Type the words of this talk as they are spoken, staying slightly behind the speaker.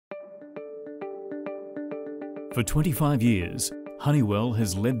For 25 years, Honeywell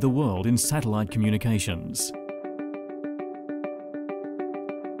has led the world in satellite communications.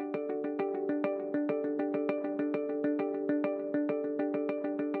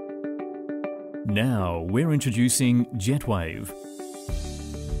 Now we're introducing JetWave,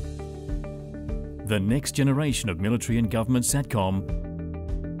 the next generation of military and government SATCOM,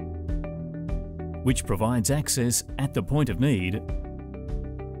 which provides access at the point of need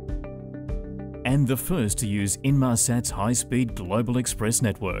and the first to use Inmarsat's high-speed Global Xpress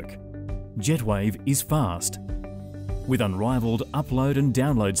network. JetWave is fast, with unrivaled upload and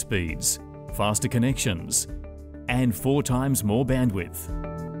download speeds, faster connections, and 4 times more bandwidth.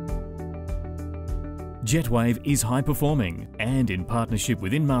 JetWave is high-performing and, in partnership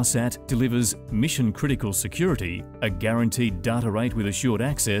with Inmarsat, delivers mission-critical security, a guaranteed data rate with assured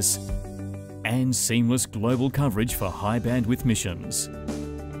access, and seamless global coverage for high-bandwidth missions.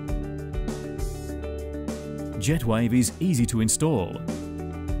 JetWave is easy to install.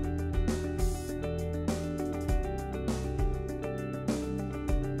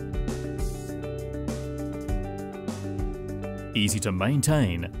 Easy to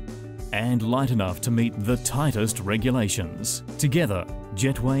maintain, and light enough to meet the tightest regulations. Together,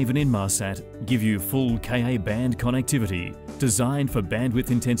 JetWave and Inmarsat give you full Ka band connectivity, designed for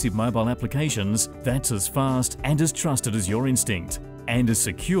bandwidth-intensive mobile applications that's as fast and as trusted as your instinct, and as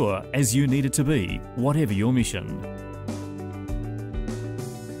secure as you need it to be, whatever your mission.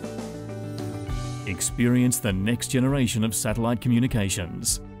 Experience the next generation of satellite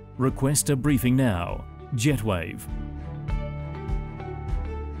communications. Request a briefing now. JetWave.